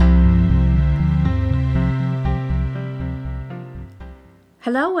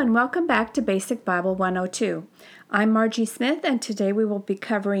Hello and welcome back to Basic Bible 102. I'm Margie Smith, and today we will be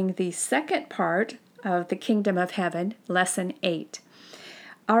covering the second part of the Kingdom of Heaven, Lesson 8.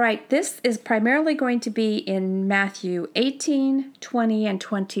 All right, this is primarily going to be in Matthew 18, 20, and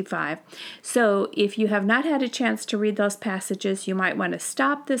 25. So if you have not had a chance to read those passages, you might want to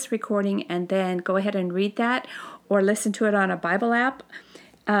stop this recording and then go ahead and read that or listen to it on a Bible app.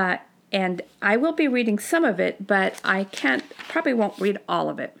 And I will be reading some of it, but probably won't read all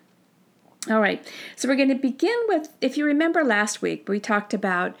of it. All right, so we're going to begin with, if you remember last week, we talked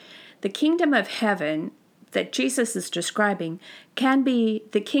about the kingdom of heaven that Jesus is describing can be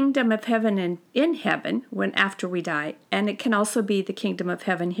the kingdom of heaven in heaven when after we die, and it can also be the kingdom of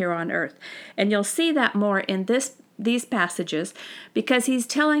heaven here on earth. And you'll see that more in these passages because he's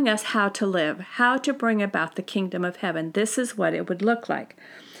telling us how to live, how to bring about the kingdom of heaven. This is what it would look like.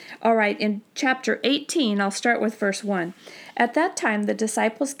 All right, in chapter 18, I'll start with verse 1. At that time, the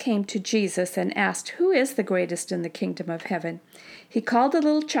disciples came to Jesus and asked, "Who is the greatest in the kingdom of heaven?" He called a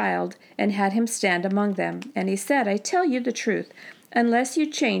little child and had him stand among them. And he said, "I tell you the truth, unless you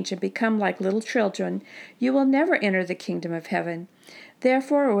change and become like little children, you will never enter the kingdom of heaven.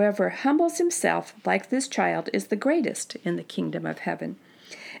 Therefore, whoever humbles himself like this child is the greatest in the kingdom of heaven.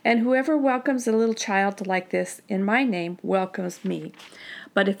 And whoever welcomes a little child like this in my name welcomes me.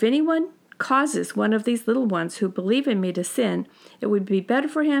 But if anyone causes one of these little ones who believe in me to sin, it would be better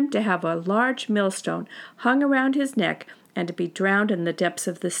for him to have a large millstone hung around his neck and to be drowned in the depths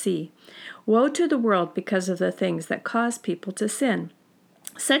of the sea. Woe to the world because of the things that cause people to sin.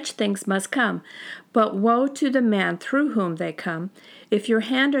 Such things must come, but woe to the man through whom they come. If your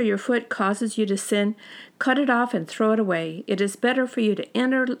hand or your foot causes you to sin, cut it off and throw it away. It is better for you to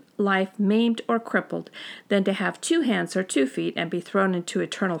enter life maimed or crippled than to have 2 hands or 2 feet and be thrown into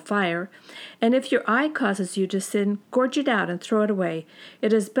eternal fire. And if your eye causes you to sin, gorge it out and throw it away.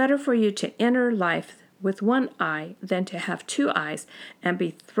 It is better for you to enter life with 1 eye than to have 2 eyes and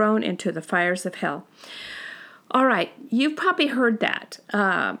be thrown into the fires of hell." All right, you've probably heard that.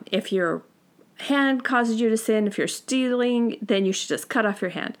 If your hand causes you to sin, if you're stealing, then you should just cut off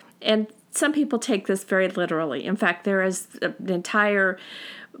your hand. And some people take this very literally. In fact, there is an entire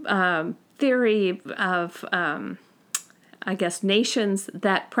theory of, nations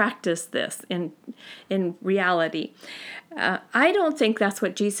that practice this in reality. I don't think that's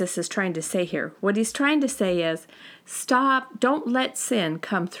what Jesus is trying to say here. What he's trying to say is, don't let sin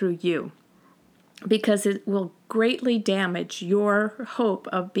come through you, because it will greatly damage your hope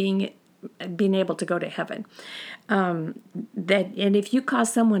of being able to go to heaven. And if you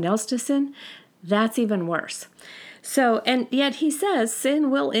cause someone else to sin, that's even worse. So, and yet he says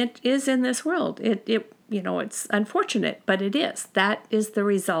sin is in this world. It's unfortunate, but it is. That is the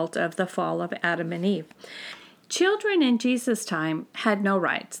result of the fall of Adam and Eve. Children in Jesus' time had no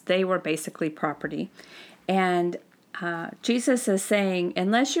rights. They were basically property. And Jesus is saying,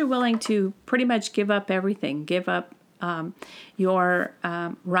 unless you're willing to pretty much give up everything, give up your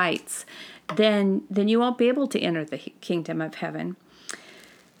rights, then you won't be able to enter the kingdom of heaven.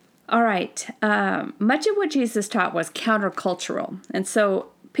 All right. Much of what Jesus taught was countercultural. And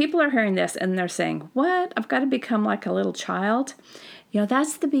so people are hearing this and they're saying, what? I've got to become like a little child?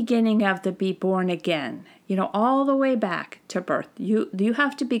 That's the beginning of the be born again. All the way back to birth. You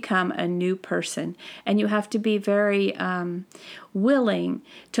have to become a new person, and you have to be very willing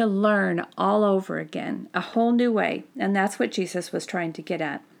to learn all over again, a whole new way. And that's what Jesus was trying to get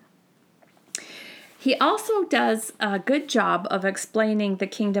at. He also does a good job of explaining the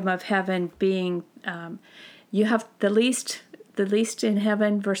kingdom of heaven being, you have the least in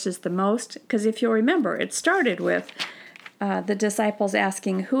heaven versus the most. Because if you'll remember, it started with the disciples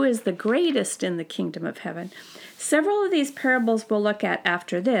asking, "Who is the greatest in the kingdom of heaven?" Several of these parables we'll look at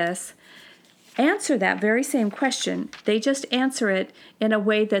after this answer that very same question. They just answer it in a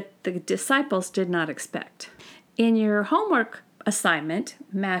way that the disciples did not expect. In your homework assignment,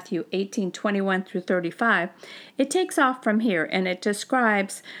 Matthew 18:21 through 35, it takes off from here and it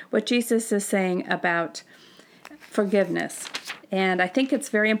describes what Jesus is saying about forgiveness. And I think it's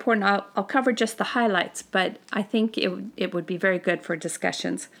very important. I'll cover just the highlights, but I think it would be very good for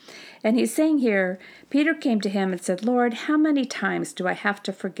discussions. And he's saying here, Peter came to him and said, "Lord, how many times do I have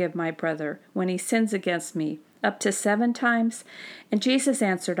to forgive my brother when he sins against me? Up to 7 times?" And Jesus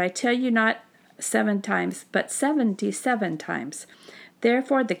answered, "I tell you not 7 times, but 77 times.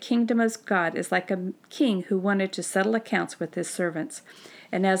 Therefore the kingdom of God is like a king who wanted to settle accounts with his servants.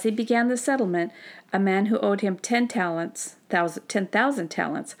 And as he began the settlement, a man who owed him 10,000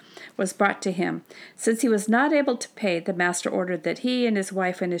 talents was brought to him. Since he was not able to pay, the master ordered that he and his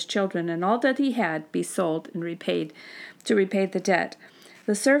wife and his children and all that he had be sold and repay the debt.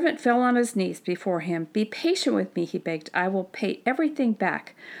 The servant fell on his knees before him. "Be patient with me," he begged. "I will pay everything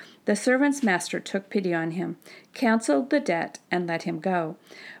back." The servant's master took pity on him, canceled the debt, and let him go.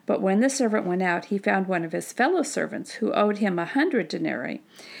 But when the servant went out, he found one of his fellow servants who owed him 100 denarii.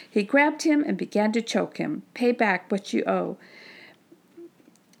 He grabbed him and began to choke him. "Pay back what you owe,"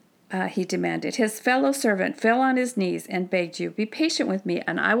 he demanded. His fellow servant fell on his knees and begged you, "Be patient with me,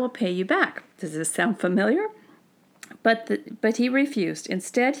 and I will pay you back." Does this sound familiar? But he refused.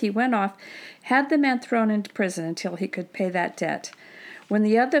 Instead, he went off, had the man thrown into prison until he could pay that debt. When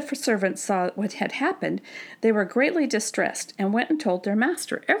the other servants saw what had happened, they were greatly distressed and went and told their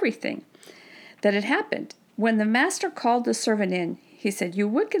master everything that had happened. When the master called the servant in, he said, "You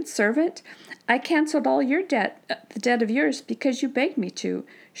wicked servant, I canceled all your debt, the debt of yours, because you begged me to.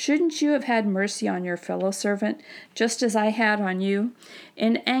 Shouldn't you have had mercy on your fellow servant, just as I had on you?"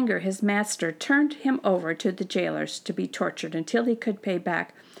 In anger, his master turned him over to the jailers to be tortured until he could pay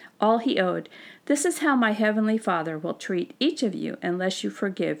back all he owed. "This is how my heavenly Father will treat each of you unless you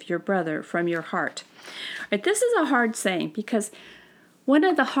forgive your brother from your heart." Right, this is a hard saying because one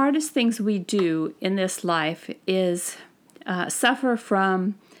of the hardest things we do in this life is suffer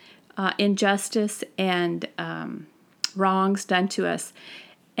from injustice and wrongs done to us.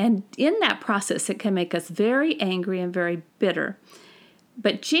 And in that process, it can make us very angry and very bitter.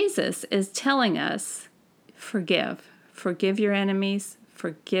 But Jesus is telling us, forgive. Forgive your enemies.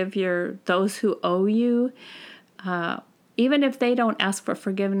 Forgive those who owe you. Even if they don't ask for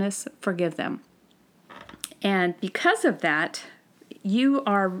forgiveness, forgive them. And because of that, you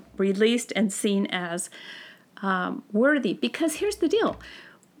are released and seen as worthy. Because here's the deal.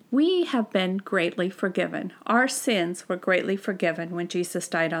 We have been greatly forgiven. Our sins were greatly forgiven when Jesus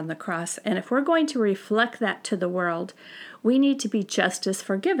died on the cross. And if we're going to reflect that to the world, we need to be just as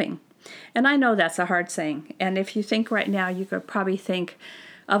forgiving. And I know that's a hard saying. And if you think right now, you could probably think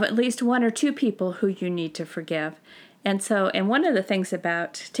of at least one or two people who you need to forgive. And one of the things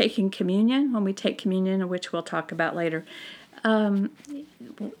about taking communion, when we take communion, which we'll talk about later,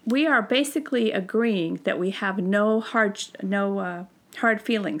 we are basically agreeing that we have no hard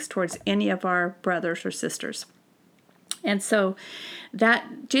feelings towards any of our brothers or sisters. And so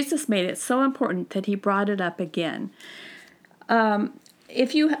that Jesus made it so important that he brought it up again.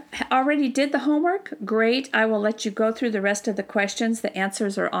 If you already did the homework, great. I will let you go through the rest of the questions. The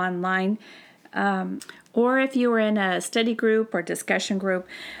answers are online. Or if you were in a study group or discussion group,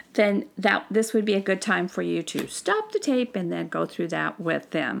 then this would be a good time for you to stop the tape and then go through that with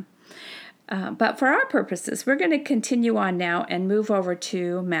them. But for our purposes, we're going to continue on now and move over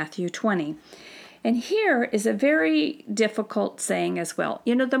to Matthew 20. And here is a very difficult saying as well.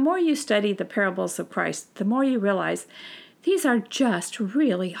 You know, the more you study the parables of Christ, the more you realize these are just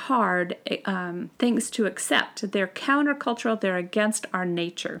really hard things to accept. They're countercultural. They're against our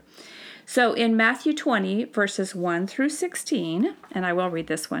nature. So in Matthew 20, verses 1 through 16, and I will read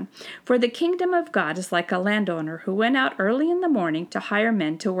this one. "For the kingdom of God is like a landowner who went out early in the morning to hire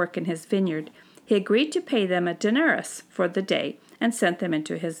men to work in his vineyard. He agreed to pay them a denarius for the day and sent them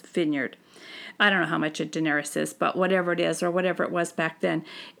into his vineyard." I don't know how much a denarius is, but whatever it is, or whatever it was back then,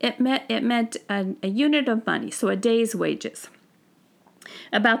 it meant a unit of money, so a day's wages.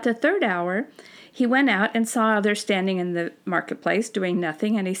 About the third hour, he went out and saw others standing in the marketplace doing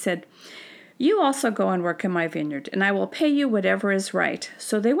nothing, and he said, "You also go and work in my vineyard, and I will pay you whatever is right."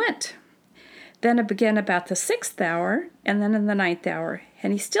 So they went. Then again about the 6th hour, and then in the 9th hour.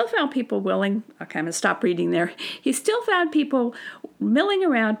 And he still found people willing. Okay, I'm going to stop reading there. He still found people milling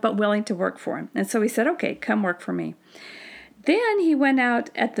around, but willing to work for him. And so he said, "Okay, come work for me." Then he went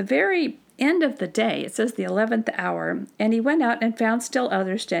out at the very end of the day. It says the 11th hour. And he went out and found still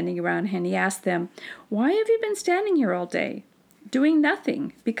others standing around. And he asked them, "Why have you been standing here all day, doing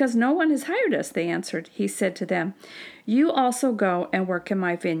nothing?" "Because no one has hired us," they answered. He said to them, "You also go and work in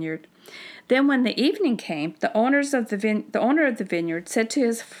my vineyard." Then when the evening came, the owner of the vineyard said to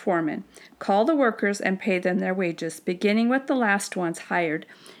his foreman, "Call the workers and pay them their wages, beginning with the last ones hired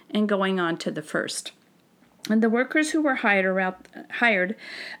and going on to the first." And the workers who were hired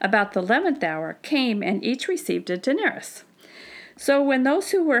about the 11th hour came and each received a denarius. So when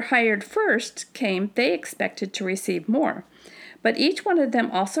those who were hired first came, they expected to receive more. But each one of them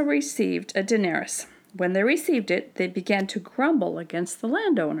also received a denarius. When they received it, they began to grumble against the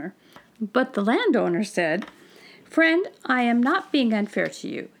landowner. But the landowner said, "Friend, I am not being unfair to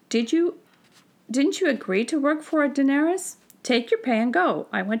you. Didn't you agree to work for a denarius? Take your pay and go.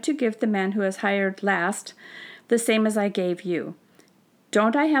 I want to give the man who is hired last the same as I gave you."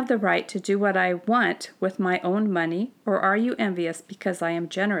 Don't I have the right to do what I want with my own money, or are you envious because I am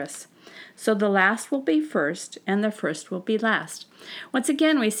generous? So the last will be first, and the first will be last. Once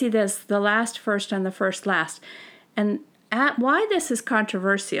again, we see this, the last first and the first last. And why this is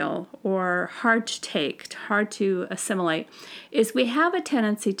controversial or hard to take, hard to assimilate, is we have a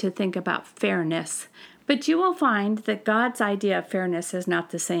tendency to think about fairness. But you will find that God's idea of fairness is not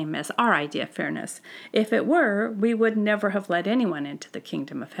the same as our idea of fairness. If it were, we would never have let anyone into the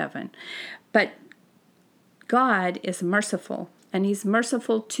kingdom of heaven. But God is merciful, and He's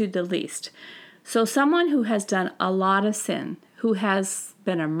merciful to the least. So someone who has done a lot of sin, who has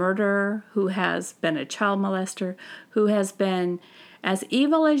been a murderer, who has been a child molester, who has been as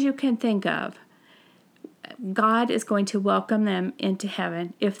evil as you can think of, God is going to welcome them into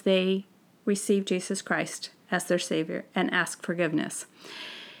heaven if they receive Jesus Christ as their Savior and ask forgiveness.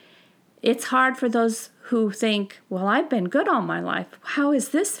 It's hard for those who think, well, I've been good all my life. How is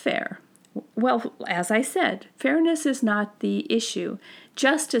this fair? Well, as I said, fairness is not the issue.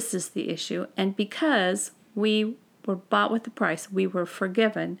 Justice is the issue. And because we were bought with a price, we were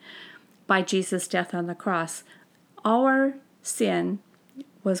forgiven by Jesus' death on the cross, our sin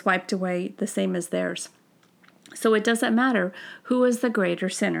was wiped away the same as theirs. So it doesn't matter who is the greater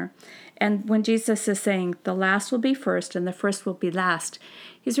sinner. And when Jesus is saying the last will be first and the first will be last,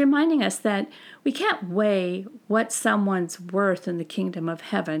 He's reminding us that we can't weigh what someone's worth in the kingdom of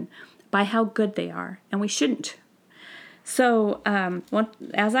heaven by how good they are, and we shouldn't. So,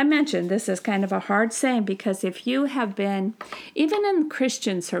 as I mentioned, this is kind of a hard saying, because if you have been, even in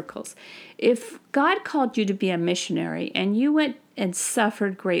Christian circles, if God called you to be a missionary and you went and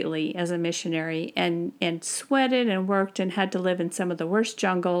suffered greatly as a missionary and sweated and worked and had to live in some of the worst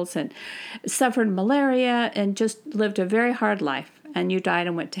jungles and suffered malaria and just lived a very hard life, and you died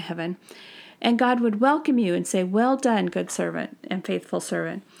and went to heaven, and God would welcome you and say, well done, good servant and faithful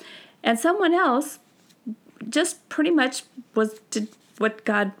servant. And someone else just pretty much did what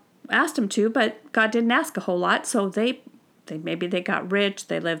God asked him to, but God didn't ask a whole lot, so they maybe they got rich,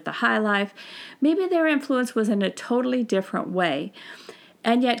 they lived the high life, maybe their influence was in a totally different way,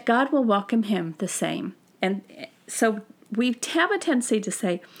 and yet God will welcome him the same. And so we have a tendency to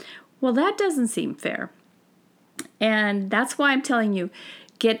say, well, that doesn't seem fair. And that's why I'm telling you,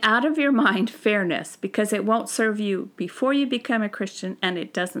 get out of your mind fairness, because it won't serve you before you become a Christian, and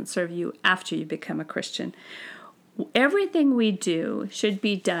it doesn't serve you after you become a Christian. Everything we do should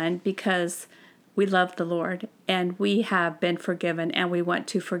be done because we love the Lord, and we have been forgiven, and we want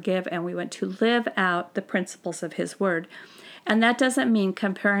to forgive, and we want to live out the principles of His Word. And that doesn't mean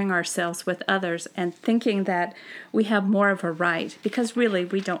comparing ourselves with others and thinking that we have more of a right, because really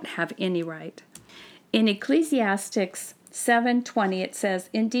we don't have any right. In Ecclesiastes 7:20, it says,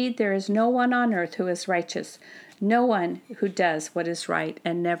 "Indeed, there is no one on earth who is righteous, no one who does what is right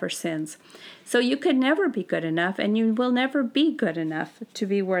and never sins." So you could never be good enough, and you will never be good enough to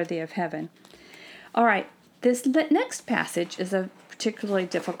be worthy of heaven. All right, this next passage is a particularly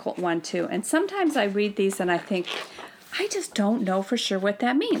difficult one too, and sometimes I read these and I think, I just don't know for sure what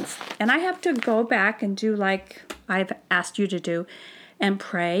that means. And I have to go back and do like I've asked you to do, and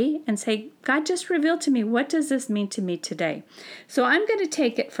pray and say, God, just reveal to me, what does this mean to me today? So I'm going to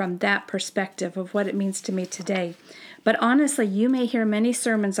take it from that perspective of what it means to me today. But honestly, you may hear many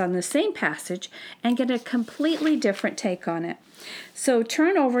sermons on the same passage and get a completely different take on it. So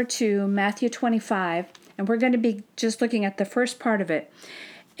turn over to Matthew 25, and we're going to be just looking at the first part of it.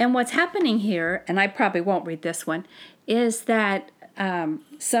 And what's happening here, and I probably won't read this one, is that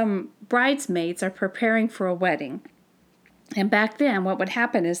some bridesmaids are preparing for a wedding. And back then, what would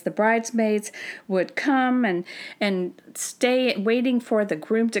happen is the bridesmaids would come and stay waiting for the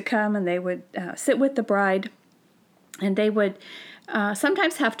groom to come, and they would sit with the bride, and they would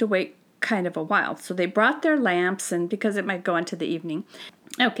sometimes have to wait kind of a while. So they brought their lamps, and because it might go into the evening.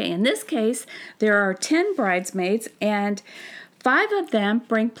 Okay, in this case, there are 10 bridesmaids, and 5 of them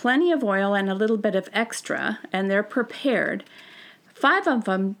bring plenty of oil and a little bit of extra, and they're prepared. 5 of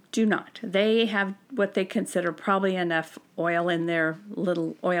them do not. They have what they consider probably enough oil in their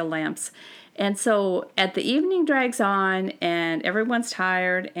little oil lamps. And so at the evening drags on and everyone's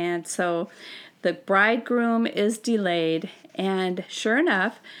tired, and so the bridegroom is delayed, and sure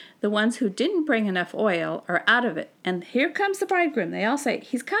enough, the ones who didn't bring enough oil are out of it. And here comes the bridegroom. They all say,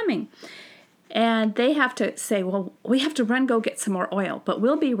 he's coming. And they have to say, well, we have to run, go get some more oil, but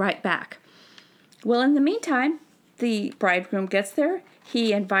we'll be right back. Well, in the meantime, the bridegroom gets there.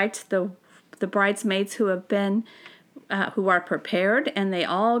 He invites the bridesmaids who have been, who are prepared, and they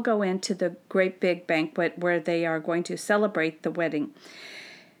all go into the great big banquet where they are going to celebrate the wedding.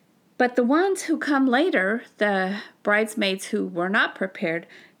 But the ones who come later, the bridesmaids who were not prepared,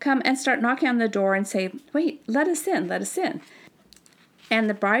 come and start knocking on the door and say, "Wait, let us in, let us in." And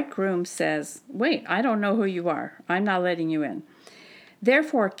the bridegroom says, "Wait, I don't know who you are. I'm not letting you in.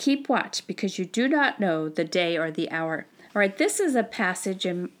 Therefore, keep watch, because you do not know the day or the hour." All right, this is a passage,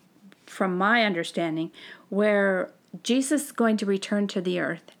 from my understanding, where Jesus is going to return to the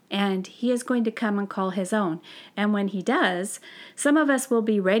earth, and he is going to come and call his own. And when he does, some of us will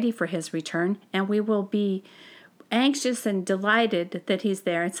be ready for his return, and we will be anxious and delighted that he's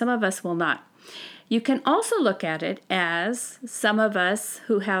there, and some of us will not. You can also look at it as some of us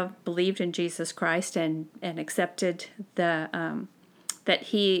who have believed in Jesus Christ and accepted that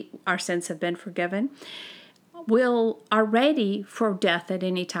our sins have been forgiven, are ready for death at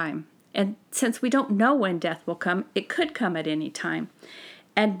any time. And since we don't know when death will come, it could come at any time.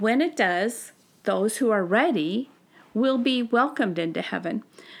 And when it does, those who are ready will be welcomed into heaven.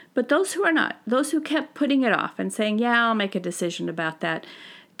 But those who are not, those who kept putting it off and saying, "Yeah, I'll make a decision about that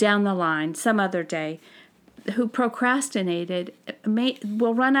down the line, some other day," who procrastinated,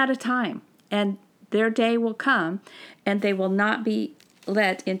 will run out of time. And their day will come, and they will not be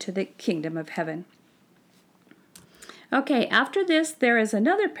let into the kingdom of heaven. Okay, after this, there is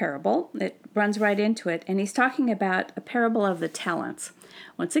another parable. It runs right into it, and he's talking about a parable of the talents.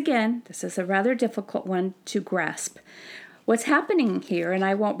 Once again, this is a rather difficult one to grasp. What's happening here, and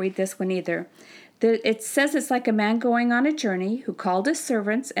I won't read this one either, it says it's like a man going on a journey who called his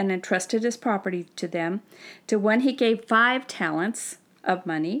servants and entrusted his property to them. To one he gave 5 talents of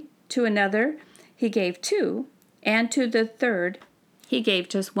money, to another he gave 2, and to the third he gave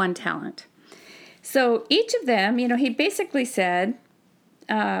just 1 talent. So each of them, he basically said,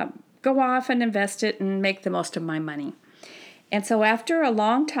 go off and invest it and make the most of my money. And so after a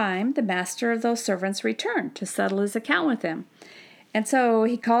long time, the master of those servants returned to settle his account with them. And so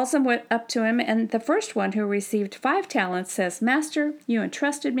he calls them up to him, and the first one, who received 5 talents, says, "Master, you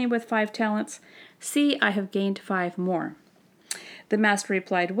entrusted me with 5 talents. See, I have gained 5 more." The master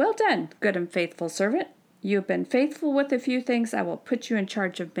replied, "Well done, good and faithful servant. You have been faithful with a few things. I will put you in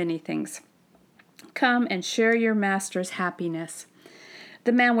charge of many things. Come and share your master's happiness."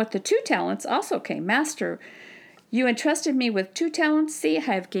 The man with the 2 talents also came. "Master, you entrusted me with 2 talents. See, I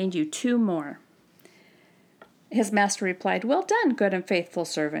have gained you 2 more. His master replied, "Well done, good and faithful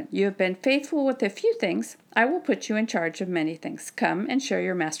servant. You have been faithful with a few things. I will put you in charge of many things. Come and share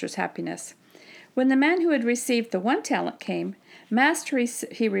your master's happiness." When the man who had received the 1 talent came, "Master,"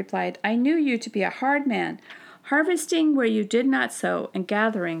 he replied, "I knew you to be a hard man, harvesting where you did not sow and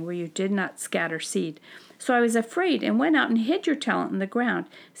gathering where you did not scatter seed. So I was afraid and went out and hid your talent in the ground.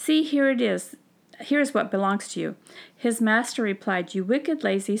 See, here it is. Here's what belongs to you." His master replied, "You wicked,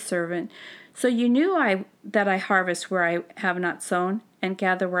 lazy servant. So you knew that I harvest where I have not sown and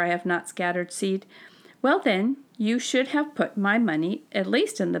gather where I have not scattered seed? Well then, you should have put my money at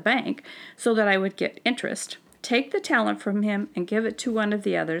least in the bank, so that I would get interest. Take the talent from him and give it to one of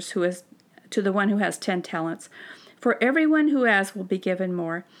the others, to the one who has 10 talents. For everyone who has will be given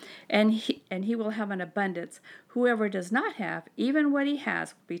more, and he will have an abundance. Whoever does not have, even what he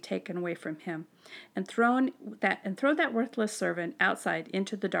has, will be taken away from him. And throw that worthless servant outside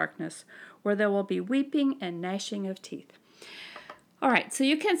into the darkness, where there will be weeping and gnashing of teeth." All right, so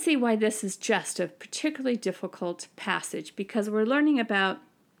you can see why this is just a particularly difficult passage, because we're learning about,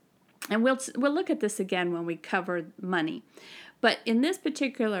 and we'll look at this again when we cover money. But in this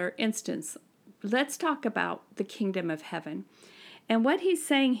particular instance, let's talk about the kingdom of heaven. And what he's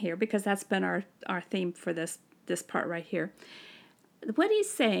saying here, because that's been our theme for this part right here, what he's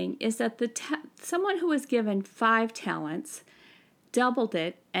saying is that someone who was given 5 talents doubled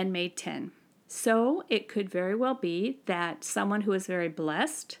it and made 10. So it could very well be that someone who was very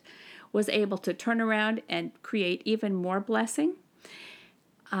blessed was able to turn around and create even more blessing.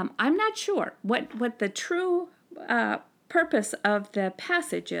 I'm not sure what the true purpose of the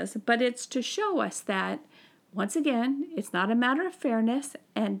passage is, but it's to show us that, once again, it's not a matter of fairness,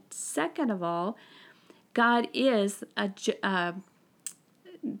 and second of all, God is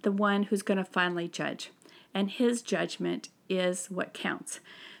the one who's going to finally judge, and his judgment is what counts.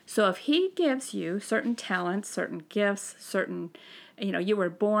 So if he gives you certain talents, certain gifts, you were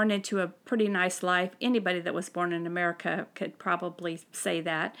born into a pretty nice life. Anybody that was born in America could probably say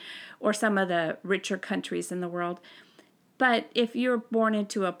that, or some of the richer countries in the world. But if you're born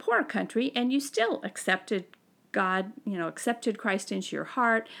into a poor country and you still accepted God, accepted Christ into your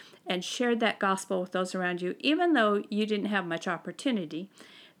heart and shared that gospel with those around you, even though you didn't have much opportunity,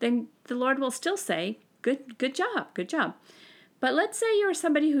 then the Lord will still say, good job, good job. But let's say you're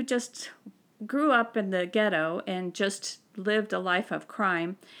somebody who just grew up in the ghetto and just lived a life of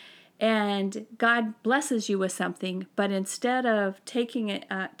crime, and God blesses you with something, but instead of taking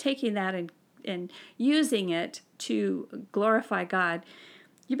that and using it to glorify God,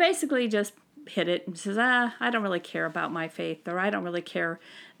 you basically just hit it and says, I don't really care about my faith, or I don't really care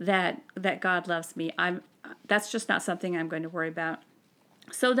that God loves me. That's just not something I'm going to worry about.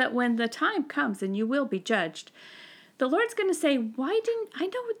 So that when the time comes and you will be judged, the Lord's going to say, I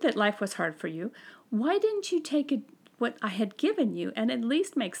know that life was hard for you. Why didn't you take what I had given you and at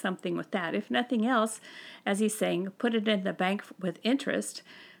least make something with that? If nothing else, as he's saying, put it in the bank with interest.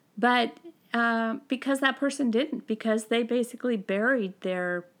 But because that person didn't, because they basically buried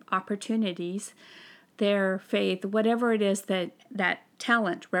their opportunities, their faith, whatever it is that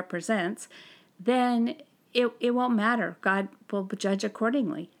talent represents, then it won't matter. God will judge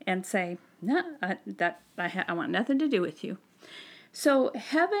accordingly and say, no, I want nothing to do with you. So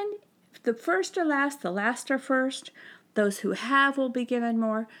heaven, the first are last, the last are first. Those who have will be given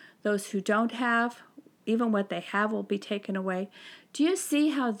more. Those who don't have, even what they have will be taken away. Do you see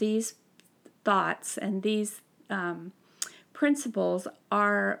how these thoughts and these principles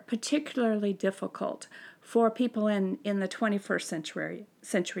are particularly difficult for people in the 21st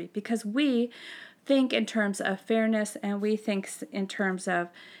century? Because we think in terms of fairness, and we think in terms of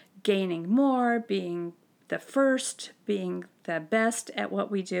gaining more, being the first, being the best at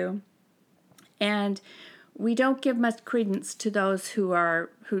what we do. And we don't give much credence to those who are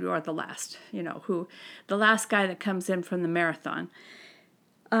the last, who the last guy that comes in from the marathon.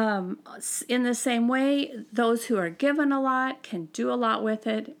 In the same way, those who are given a lot can do a lot with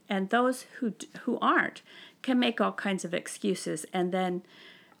it, and those who aren't can make all kinds of excuses. And then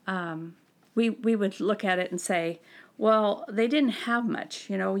we would look at it and say, well, they didn't have much.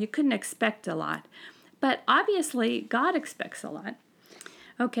 You couldn't expect a lot. But obviously, God expects a lot.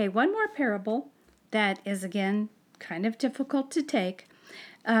 Okay, one more parable that is, again, kind of difficult to take.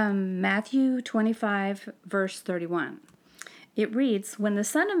 Matthew 25, verse 31. It reads, "When the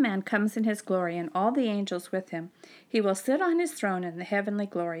Son of Man comes in his glory and all the angels with him, he will sit on his throne in the heavenly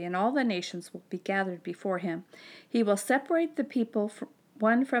glory, and all the nations will be gathered before him. He will separate the people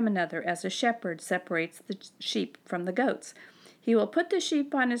one from another, as a shepherd separates the sheep from the goats. He will put the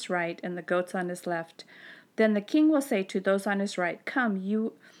sheep on his right and the goats on his left. Then the king will say to those on his right, 'Come,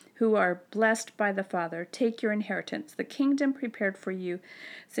 you who are blessed by the Father, take your inheritance, the kingdom prepared for you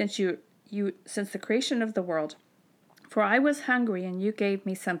since the creation of the world. For I was hungry, and you gave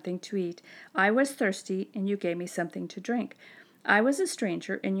me something to eat. I was thirsty, and you gave me something to drink. I was a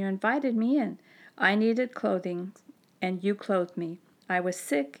stranger, and you invited me in. I needed clothing, and you clothed me. I was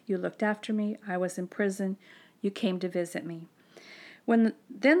sick, you looked after me. I was in prison, you came to visit me.'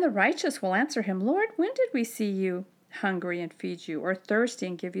 Then the righteous will answer him, 'Lord, when did we see you hungry and feed you, or thirsty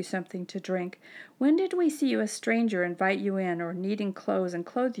and give you something to drink? When did we see you a stranger, invite you in, or needing clothes and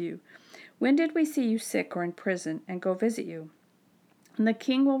clothe you? When did we see you sick or in prison and go visit you?' And the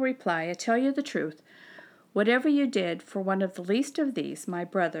king will reply, 'I tell you the truth. Whatever you did for one of the least of these, my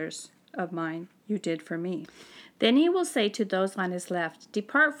brothers of mine, you did for me.' Then he will say to those on his left,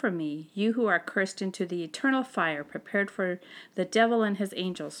 'Depart from me, you who are cursed, into the eternal fire prepared for the devil and his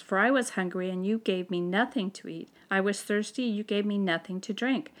angels. For I was hungry, and you gave me nothing to eat. I was thirsty, you gave me nothing to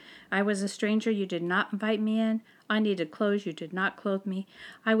drink. I was a stranger, you did not invite me in. I needed clothes, you did not clothe me.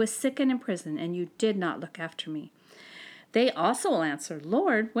 I was sick and in prison, and you did not look after me.' They also will answer,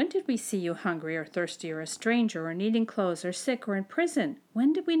 'Lord, when did we see you hungry or thirsty or a stranger or needing clothes or sick or in prison?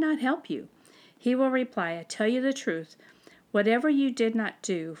 When did we not help you?' He will reply, 'I tell you the truth. Whatever you did not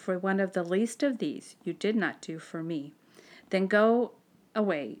do for one of the least of these, you did not do for me.' Then go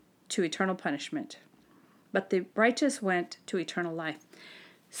away to eternal punishment. But the righteous went to eternal life."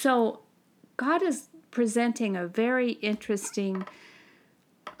 So God is presenting a very interesting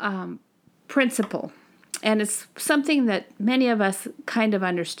principle. And it's something that many of us kind of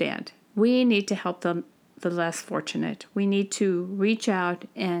understand. We need to help the less fortunate. We need to reach out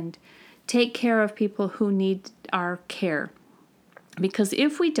and take care of people who need our care. Because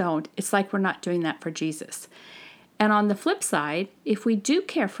if we don't, it's like we're not doing that for Jesus. And on the flip side, if we do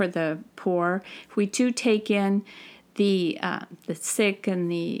care for the poor, if we do take in the sick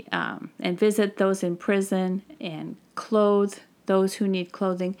and and visit those in prison and clothe those who need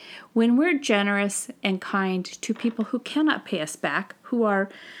clothing, when we're generous and kind to people who cannot pay us back, who are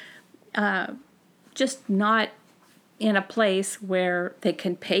just not in a place where they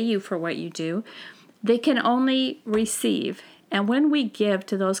can pay you for what you do, they can only receive. And when we give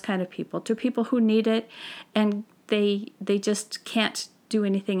to those kind of people, to people who need it, and they just can't do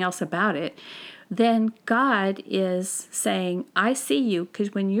anything else about it, then God is saying, "I see you,"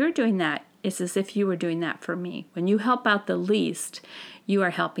 because when you're doing that, it's as if you were doing that for me. When you help out the least, you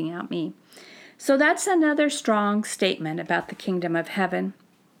are helping out me. So that's another strong statement about the kingdom of heaven.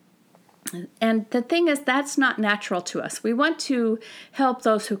 And the thing is, that's not natural to us. We want to help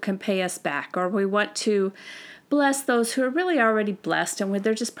those who can pay us back, or we want to bless those who are really already blessed and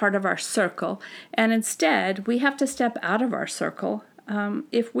they're just part of our circle. And instead, we have to step out of our circle.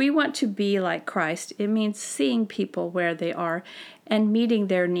 If we want to be like Christ, it means seeing people where they are and meeting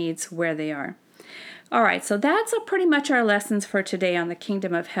their needs where they are. All right, so that's pretty much our lessons for today on the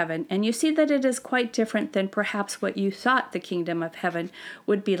kingdom of heaven. And you see that it is quite different than perhaps what you thought the kingdom of heaven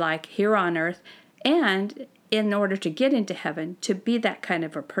would be like here on earth. And in order to get into heaven, to be that kind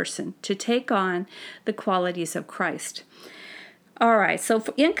of a person, to take on the qualities of Christ. All right, so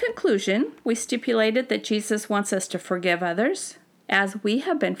in conclusion, we stipulated that Jesus wants us to forgive others as we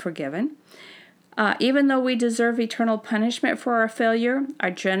have been forgiven. Even though we deserve eternal punishment for our failure, our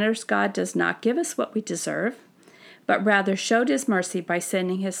generous God does not give us what we deserve, but rather showed his mercy by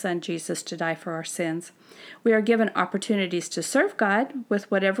sending his son Jesus to die for our sins. We are given opportunities to serve God with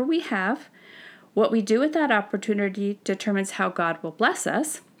whatever we have. What we do with that opportunity determines how God will bless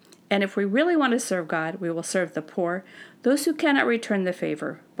us. And if we really want to serve God, we will serve the poor, those who cannot return the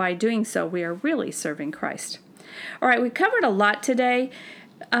favor. By doing so, we are really serving Christ. All right, we covered a lot today.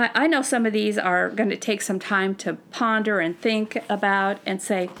 I know some of these are going to take some time to ponder and think about and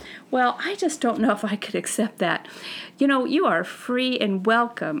say, well, I just don't know if I could accept that. You know, you are free and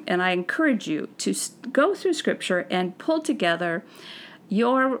welcome, and I encourage you to go through Scripture and pull together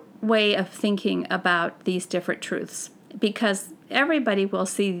your way of thinking about these different truths, because everybody will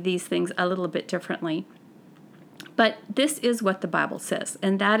see these things a little bit differently. But this is what the Bible says,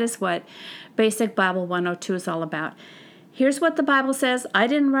 and that is what Basic Bible 102 is all about. Here's what the Bible says. I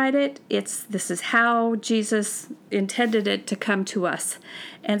didn't write it. This is how Jesus intended it to come to us.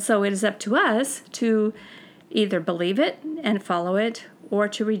 And so it is up to us to either believe it and follow it or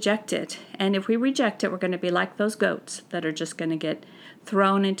to reject it. And if we reject it, we're going to be like those goats that are just going to get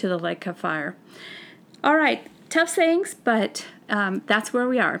thrown into the lake of fire. All right, tough sayings, but that's where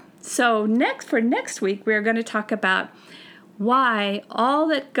we are. So next week, we're going to talk about why all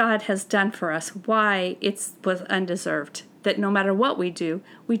that God has done for us, why it was undeserved, that no matter what we do,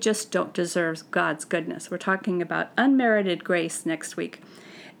 we just don't deserve God's goodness. We're talking about unmerited grace next week.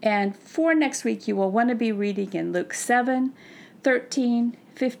 And for next week, you will want to be reading in Luke 7, 13,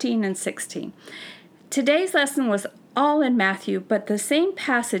 15, and 16. Today's lesson was all in Matthew, but the same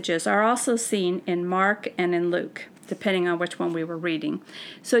passages are also seen in Mark and in Luke, depending on which one we were reading.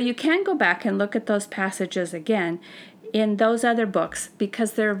 So you can go back and look at those passages again in those other books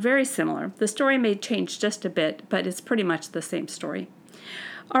because they're very similar. The story may change just a bit, but it's pretty much the same story.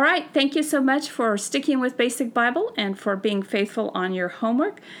 All right, thank you so much for sticking with Basic Bible and for being faithful on your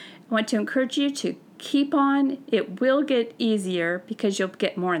homework. I want to encourage you to keep on. It will get easier because you'll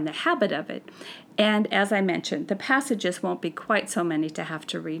get more in the habit of it. And as I mentioned, the passages won't be quite so many to have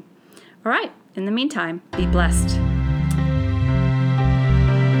to read. All right, in the meantime, be blessed.